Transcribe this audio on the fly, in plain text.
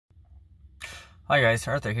Hi guys,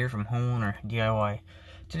 Arthur here from Homeowner DIY.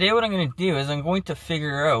 Today what I'm going to do is I'm going to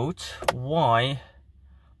figure out why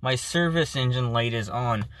my service engine light is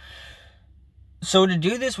on. So to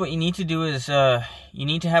do this, what you need to do is you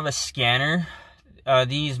need to have a scanner.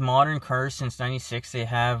 These modern cars since '96, they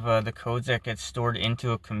have the codes that get stored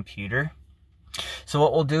into a computer. So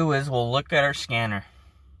what we'll do is we'll look at our scanner.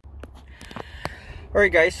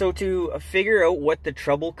 Alright guys, so to figure out what the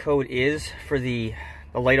trouble code is for the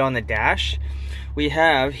light on the dash, we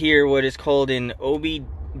have here what is called an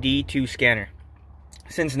OBD2 scanner.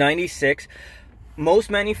 Since '96, most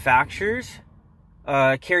manufacturers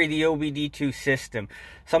carry the OBD2 system.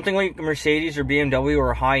 Something like Mercedes or BMW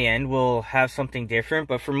or high-end will have something different,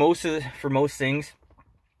 but for most things,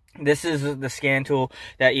 this is the scan tool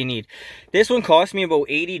that you need. This one cost me about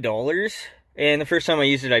 $80, and the first time I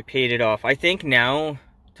used it, I paid it off. I think now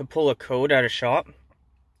to pull a code out of shop,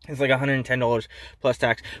 it's like $110 plus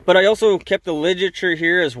tax. But I also kept the literature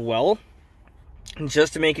here as well,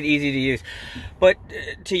 just to make it easy to use. But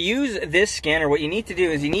to use this scanner, what you need to do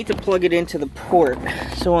is you need to plug it into the port.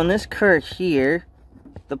 So on this car here,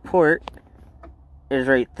 the port is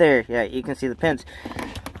right there. Yeah, you can see the pins.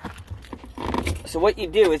 So what you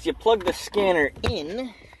do is you plug the scanner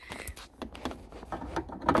in.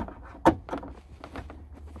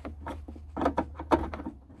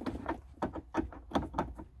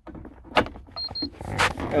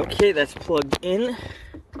 Okay, that's plugged in.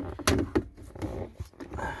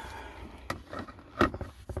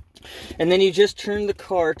 And then you just turn the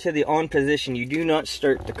car to the on position. You do not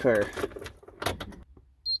start the car.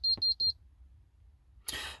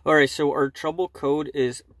 Alright, so our trouble code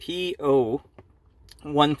is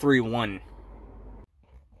PO131.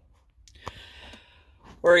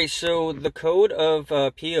 Alright, so the code of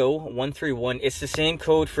PO131, it's the same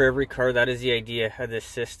code for every car. That is the idea of this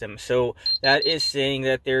system. So that is saying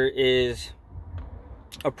that there is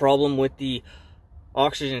a problem with the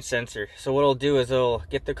oxygen sensor. So what I'll do is I'll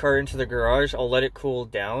get the car into the garage, I'll let it cool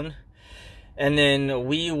down, and then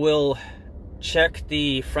we will check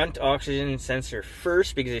the front oxygen sensor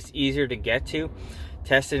first because it's easier to get to.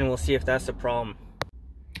 Test it and we'll see if that's the problem.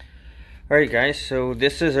 Alright guys, so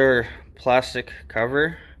this is our plastic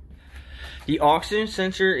cover. The oxygen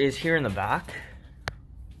sensor is here in the back.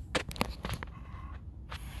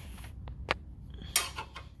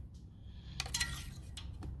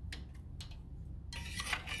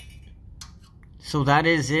 So that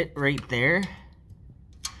is it right there.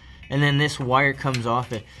 And then this wire comes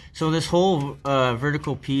off it. So this whole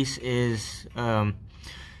vertical piece is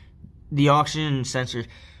the oxygen sensor.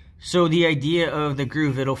 So the idea of the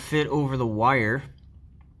groove, it'll fit over the wire,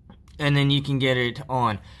 and then you can get it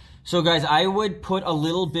on. So guys, I would put a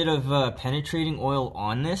little bit of penetrating oil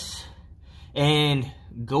on this and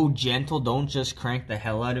go gentle. Don't just crank the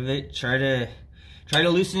hell out of it. Try to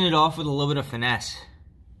loosen it off with a little bit of finesse.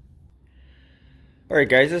 Alright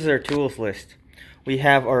guys, this is our tools list. We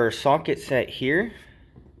have our socket set here,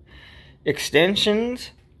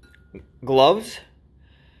 extensions, gloves,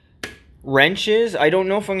 wrenches. I don't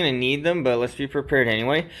know if I'm going to need them, but let's be prepared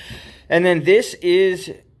anyway. And then this is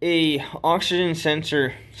a oxygen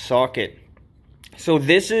sensor socket. So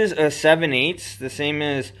this is a 7/8, the same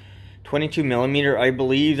as 22mm. I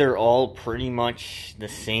believe they're all pretty much the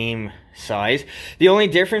same size. The only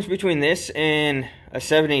difference between this and a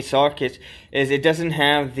 7/8 socket is it doesn't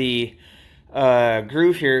have the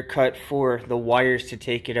groove here cut for the wires to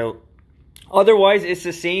take it out. Otherwise, it's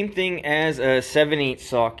the same thing as a 7/8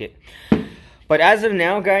 socket. But as of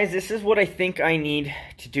now, guys, this is what I think I need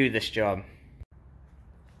to do this job.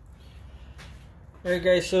 Alright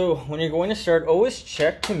guys, so when you're going to start, always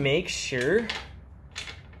check to make sure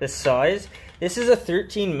the size. This is a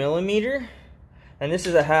 13mm and this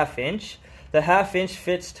is a 1/2 inch. The 1/2 inch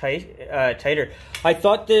fits tighter. I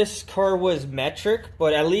thought this car was metric,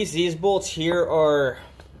 but at least these bolts here are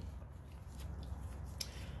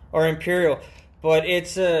imperial. But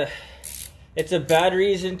it's a bad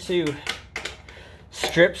reason to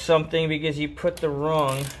strip something because you put the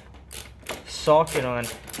wrong socket on.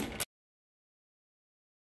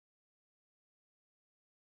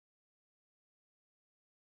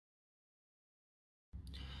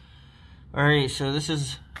 Alright, so this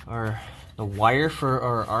is the wire for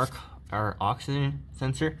our oxygen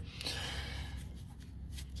sensor.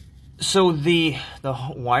 So the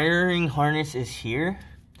wiring harness is here.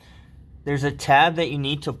 There's a tab that you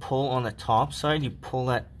need to pull on the top side. You pull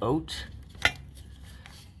that out,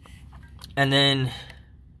 and then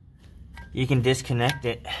you can disconnect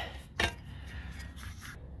it.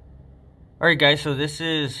 Alright guys, so this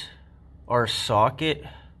is our socket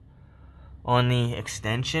on the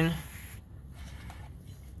extension.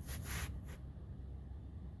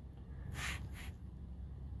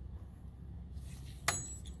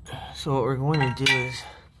 So what we're going to do is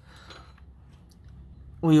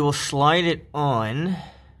we will slide it on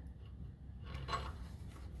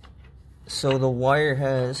so the wire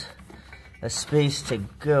has a space to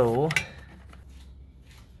go.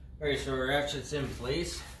 Alright, so our ratchet's in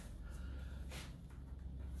place.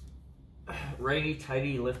 Righty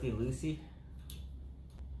tighty, lefty loosey.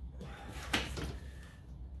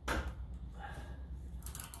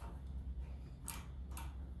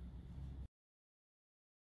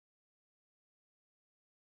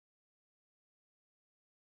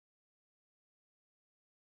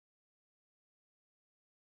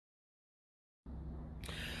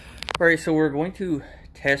 Alright, so we're going to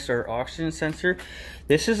test our oxygen sensor.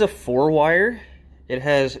 This is a 4-wire. It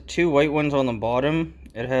has 2 white ones on the bottom.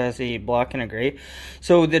 It has a black and a gray.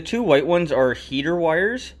 So the 2 white ones are heater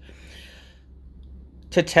wires.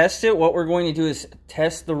 To test it, what we're going to do is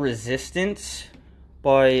test the resistance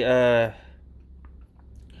by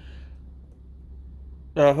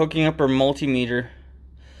hooking up our multimeter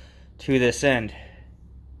to this end.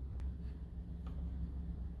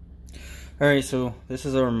 Alright, so this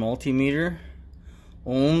is our multimeter,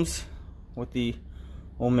 ohms with the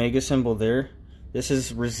omega symbol there. This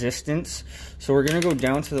is resistance. So we're going to go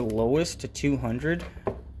down to the lowest to 200.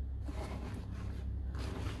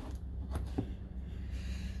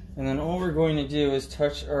 And then all we're going to do is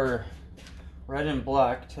touch our red and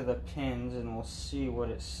black to the pins and we'll see what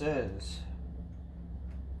it says.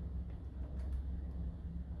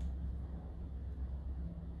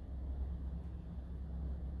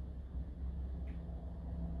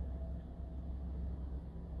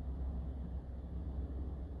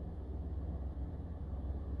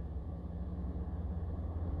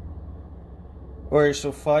 Alright,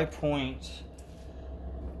 so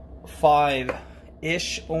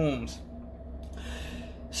 5.5-ish ohms.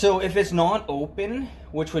 So if it's not open,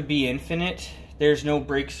 which would be infinite, there's no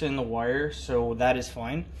breaks in the wire, so that is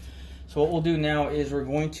fine. So what we'll do now is we're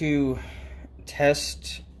going to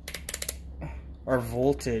test our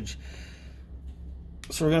voltage.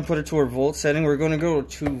 So we're going to put it to our volt setting. We're going to go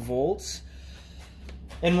to 2 volts.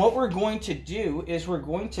 And what we're going to do is we're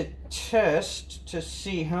going to test to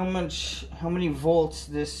see how many volts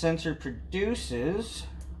this sensor produces.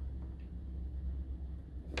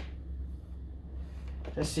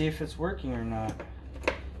 To see if it's working or not.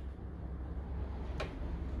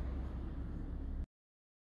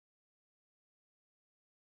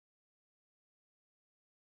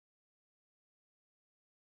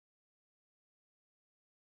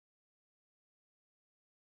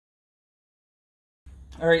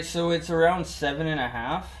 Alright, so it's around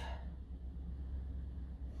 7.5,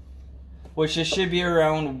 which it should be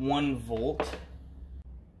around 1 volt.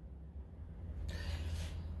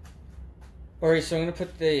 Alright, so I'm going to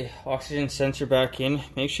put the oxygen sensor back in.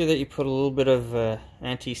 Make sure that you put a little bit of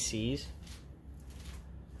anti-seize.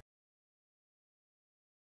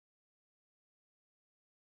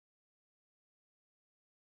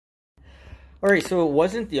 Alright, so it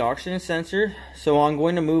wasn't the oxygen sensor, so I'm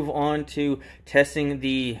going to move on to testing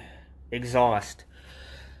the exhaust.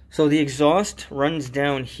 So the exhaust runs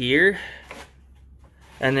down here,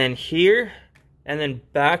 and then here, and then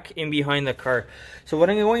back in behind the car. So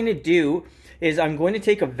what I'm going to do is I'm going to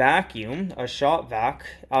take a vacuum, a shop vac.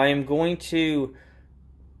 I am going to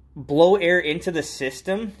blow air into the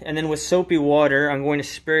system, and then with soapy water, I'm going to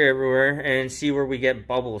spray everywhere and see where we get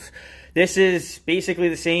bubbles. This is basically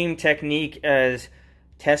the same technique as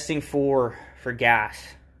testing for gas.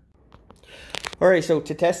 Alright, so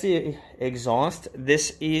to test the exhaust,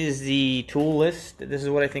 this is the tool list. This is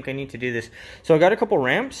what I think I need to do this. So I got a couple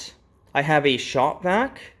ramps. I have a shop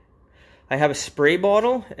vac. I have a spray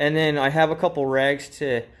bottle. And then I have a couple rags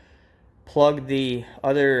to plug the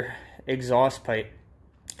other exhaust pipe.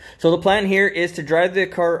 So the plan here is to drive the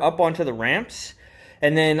car up onto the ramps.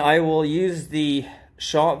 And then I will use the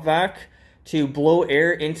shop vac to blow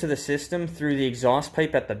air into the system through the exhaust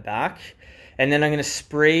pipe at the back, and then I'm going to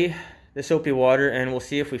spray the soapy water and we'll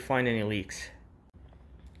see if we find any leaks.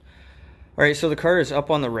 Alright, so the car is up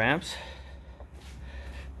on the ramps.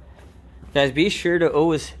 Guys, be sure to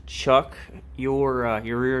always chuck your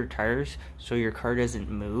rear tires so your car doesn't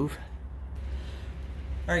move.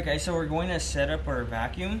 Alright guys, so we're going to set up our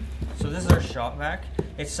vacuum. So this is our shop vac.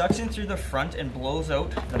 It sucks in through the front and blows out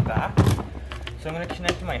the back. So I'm going to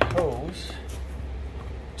connect my hose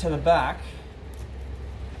to the back.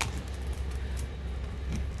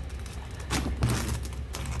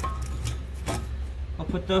 I'll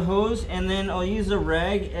put the hose and then I'll use a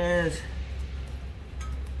rag as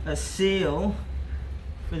a seal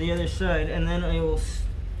for the other side, and then I will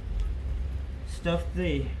stuff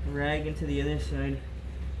the rag into the other side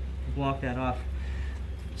to block that off.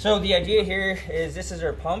 So the idea here is this is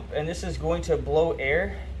our pump, and this is going to blow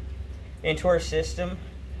air into our system,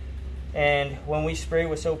 and when we spray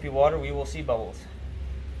with soapy water, we will see bubbles.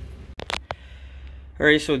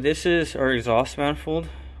 Alright, so this is our exhaust manifold.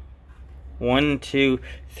 1, 2,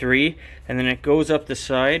 3, and then it goes up the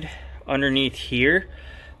side underneath here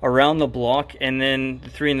around the block, and then the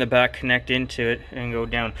 3 in the back connect into it and go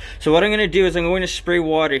down. So what I'm going to do is I'm going to spray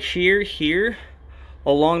water here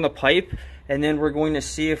along the pipe, and then we're going to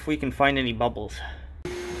see if we can find any bubbles.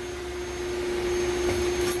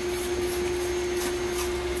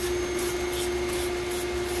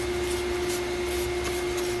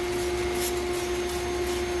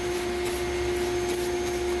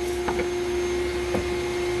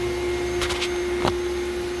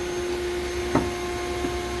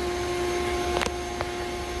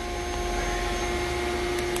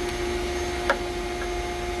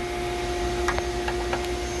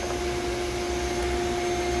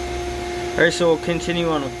 Alright, so we'll continue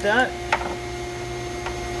on with that.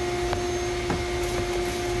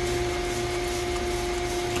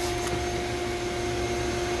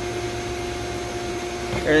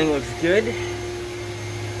 Everything looks good.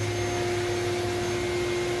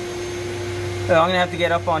 So I'm gonna have to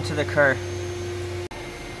get up onto the car.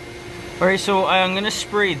 Alright, so I'm gonna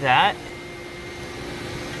spray that.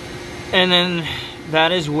 And then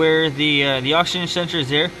that is where the oxygen sensor is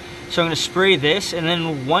there. So I'm going to spray this, and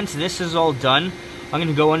then once this is all done, I'm going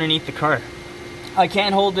to go underneath the car. I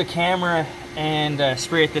can't hold the camera and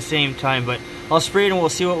spray at the same time, but I'll spray it and we'll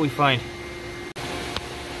see what we find.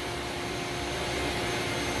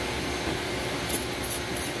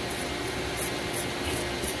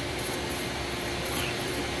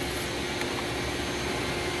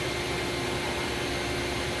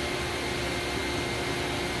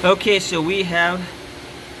 Okay, so we have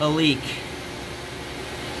a leak.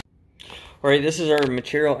 Alright, this is our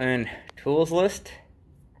material and tools list.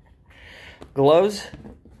 Gloves,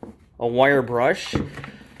 a wire brush,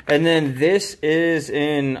 and then this is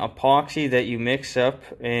an epoxy that you mix up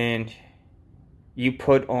and you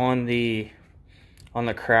put on the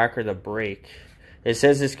crack or the brake. It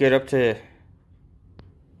says it's good up to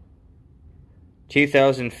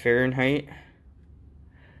 2000 Fahrenheit.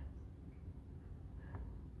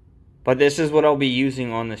 But this is what I'll be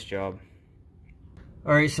using on this job.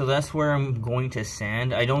 Alright, so that's where I'm going to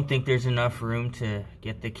sand. I don't think there's enough room to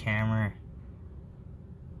get the camera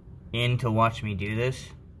in to watch me do this.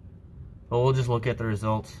 But we'll just look at the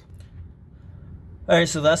results. Alright,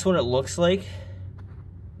 so that's what it looks like.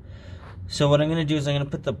 So what I'm going to do is I'm going to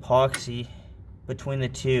put the epoxy between the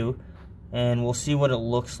two, and we'll see what it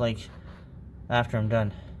looks like after I'm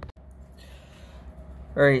done.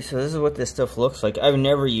 Alright, so this is what this stuff looks like. I've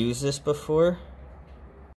never used this before.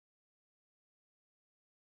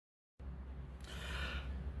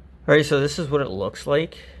 Alright, so this is what it looks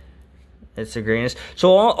like. It's the grayness.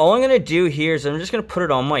 So all I'm going to do here is I'm just going to put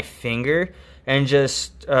it on my finger and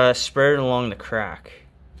just spread it along the crack.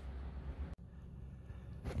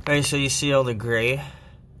 Alright, so you see all the gray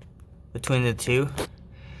between the two?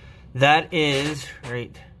 That is,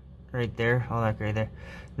 right there, all that gray there.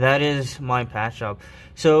 That is my patch job.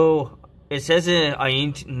 So it says that I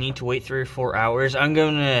need to wait 3 or 4 hours. I'm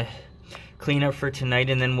going to clean up for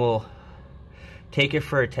tonight, and then we'll take it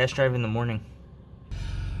for a test drive in the morning.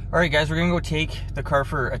 Alright guys, we're going to go take the car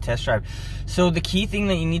for a test drive. So the key thing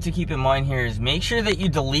that you need to keep in mind here is make sure that you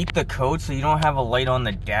delete the code so you don't have a light on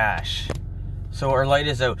the dash. So our light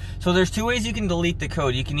is out. So there's 2 ways you can delete the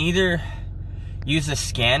code. You can either use a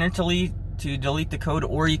scanner to delete the code,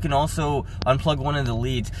 or you can also unplug one of the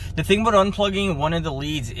leads. The thing about unplugging one of the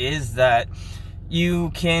leads is that you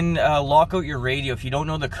can lock out your radio. If you don't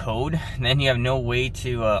know the code, then you have no way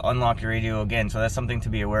to unlock your radio again. So that's something to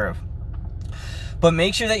be aware of. But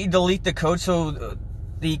make sure that you delete the code so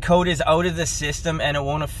the code is out of the system and it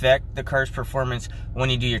won't affect the car's performance when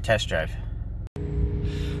you do your test drive.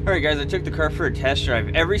 Alright guys, I took the car for a test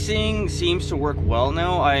drive. Everything seems to work well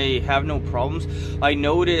now. I have no problems. I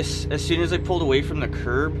noticed as soon as I pulled away from the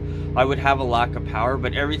curb, I would have a lack of power,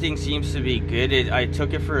 but everything seems to be good. I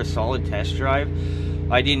took it for a solid test drive.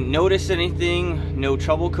 I didn't notice anything. No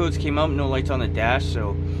trouble codes came up, no lights on the dash,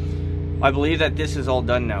 so I believe that this is all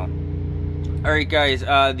done now. Alright guys,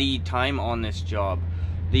 the time on this job.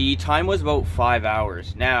 The time was about 5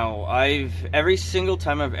 hours. Now, every single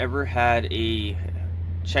time I've ever had a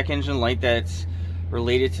check engine light that's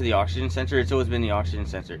related to the oxygen sensor, it's always been the oxygen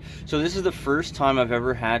sensor. So this is the first time I've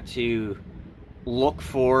ever had to look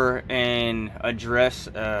for and address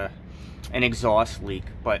an exhaust leak.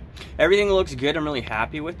 But everything looks good. I'm really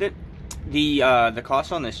happy with it. the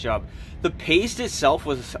cost on this job. The paste itself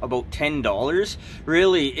was about $10.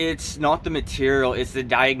 Really, it's not the material, it's the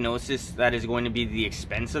diagnosis that is going to be the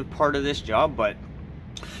expensive part of this job. But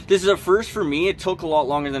this is a first for me. It took a lot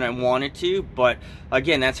longer than I wanted to, but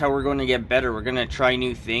again, that's how we're going to get better. We're going to try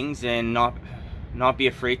new things and not be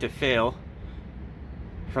afraid to fail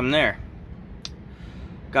from there.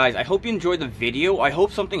 Guys, I hope you enjoyed the video. I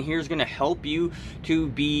hope something here is going to help you to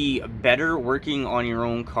be better working on your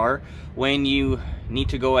own car when you need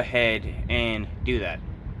to go ahead and do that.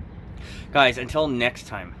 Guys, until next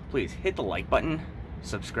time, please hit the like button,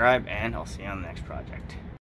 subscribe, and I'll see you on the next project.